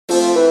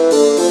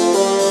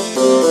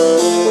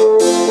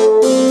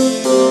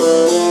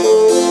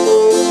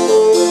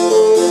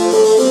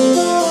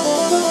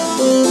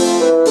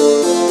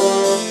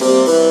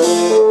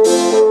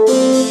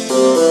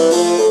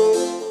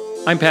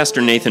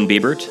Pastor Nathan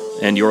Biebert,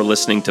 and you're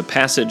listening to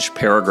Passage,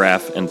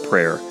 Paragraph, and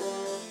Prayer.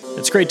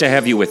 It's great to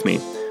have you with me.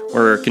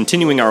 We're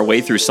continuing our way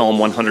through Psalm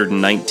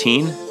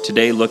 119,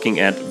 today looking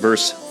at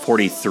verse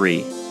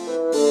 43.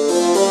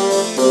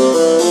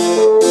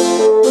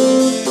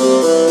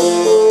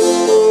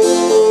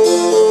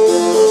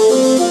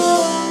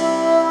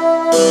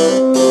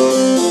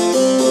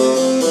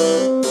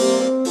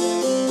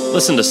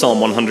 Listen to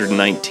Psalm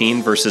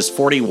 119, verses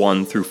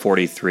 41 through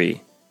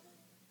 43.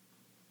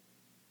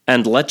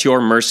 And let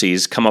your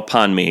mercies come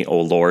upon me, O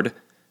Lord,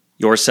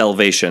 your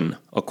salvation,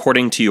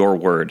 according to your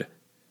word.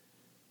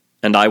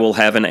 And I will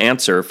have an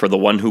answer for the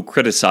one who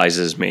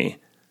criticizes me,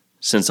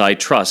 since I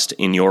trust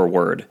in your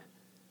word.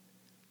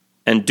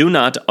 And do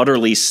not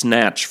utterly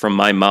snatch from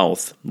my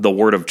mouth the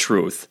word of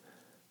truth,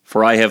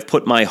 for I have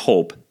put my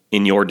hope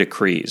in your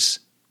decrees.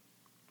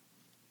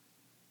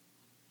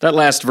 That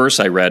last verse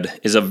I read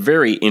is a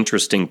very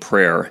interesting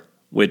prayer,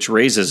 which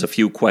raises a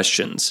few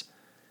questions.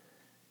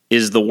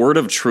 Is the word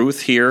of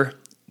truth here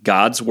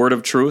God's word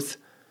of truth?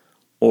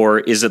 Or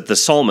is it the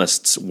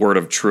psalmist's word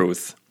of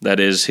truth, that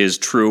is, his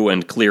true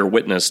and clear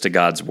witness to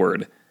God's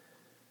word?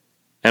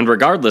 And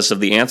regardless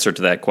of the answer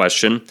to that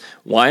question,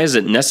 why is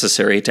it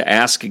necessary to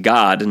ask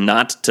God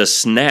not to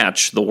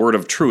snatch the word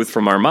of truth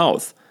from our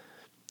mouth,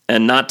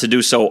 and not to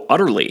do so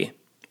utterly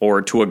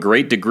or to a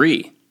great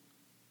degree?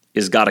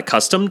 Is God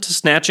accustomed to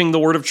snatching the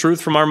word of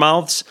truth from our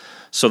mouths,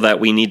 so that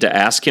we need to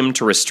ask him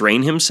to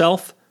restrain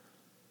himself?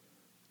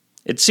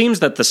 It seems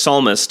that the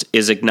psalmist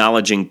is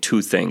acknowledging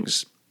two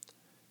things.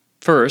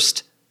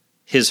 First,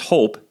 his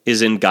hope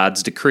is in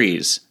God's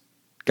decrees,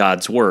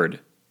 God's word.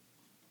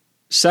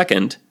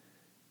 Second,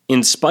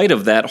 in spite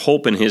of that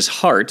hope in his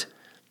heart,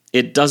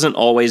 it doesn't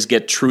always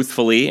get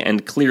truthfully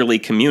and clearly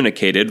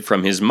communicated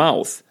from his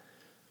mouth.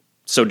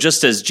 So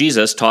just as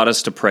Jesus taught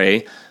us to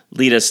pray,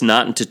 "Lead us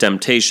not into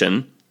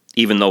temptation,"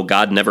 even though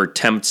God never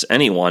tempts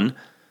anyone,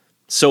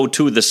 so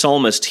too the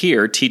psalmist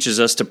here teaches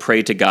us to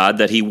pray to God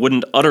that he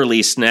wouldn't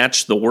utterly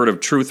snatch the word of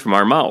truth from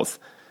our mouth,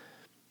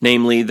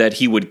 namely that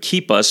he would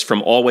keep us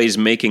from always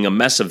making a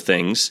mess of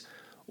things,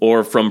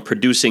 or from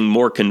producing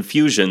more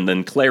confusion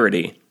than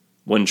clarity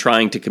when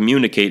trying to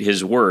communicate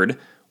his word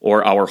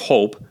or our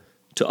hope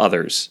to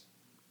others.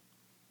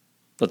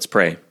 Let's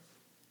pray.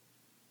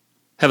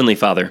 Heavenly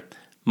Father,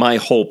 my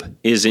hope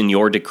is in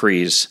your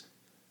decrees,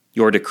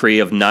 your decree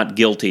of not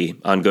guilty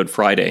on Good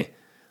Friday,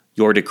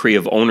 your decree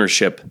of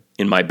ownership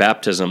in my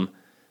baptism,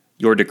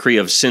 your decree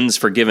of sins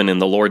forgiven in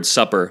the Lord's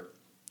Supper,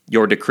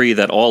 your decree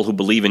that all who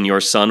believe in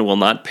your Son will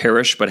not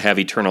perish but have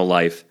eternal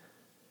life.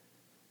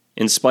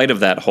 In spite of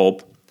that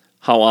hope,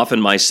 how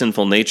often my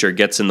sinful nature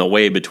gets in the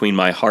way between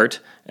my heart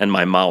and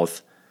my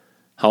mouth,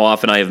 how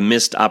often I have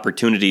missed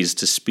opportunities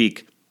to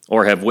speak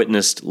or have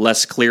witnessed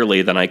less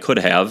clearly than I could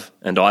have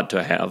and ought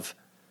to have.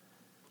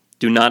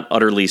 Do not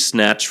utterly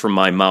snatch from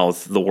my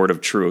mouth the word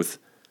of truth,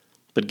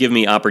 but give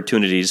me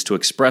opportunities to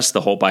express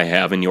the hope I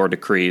have in your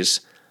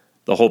decrees,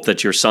 the hope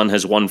that your Son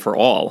has won for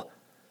all,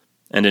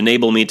 and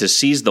enable me to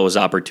seize those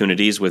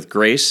opportunities with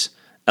grace,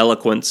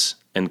 eloquence,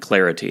 and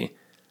clarity.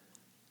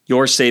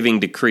 Your saving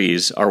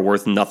decrees are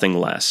worth nothing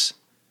less.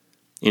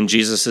 In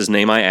Jesus'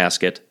 name I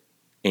ask it.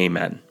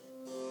 Amen.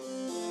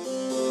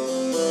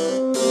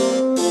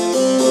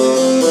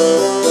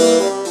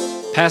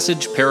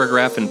 Passage,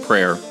 Paragraph, and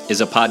Prayer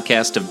is a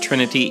podcast of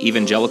Trinity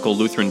Evangelical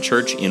Lutheran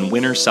Church in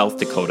Winner, South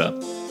Dakota.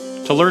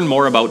 To learn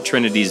more about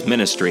Trinity's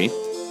ministry,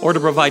 or to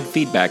provide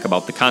feedback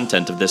about the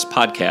content of this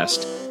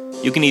podcast,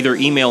 you can either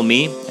email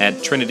me at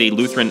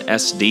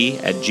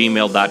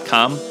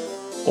trinitylutheransd@gmail.com,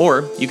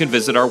 or you can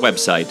visit our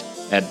website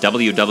at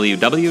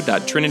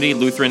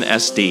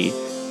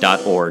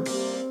www.trinitylutheransd.org.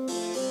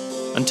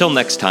 Until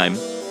next time,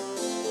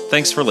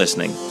 thanks for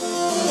listening.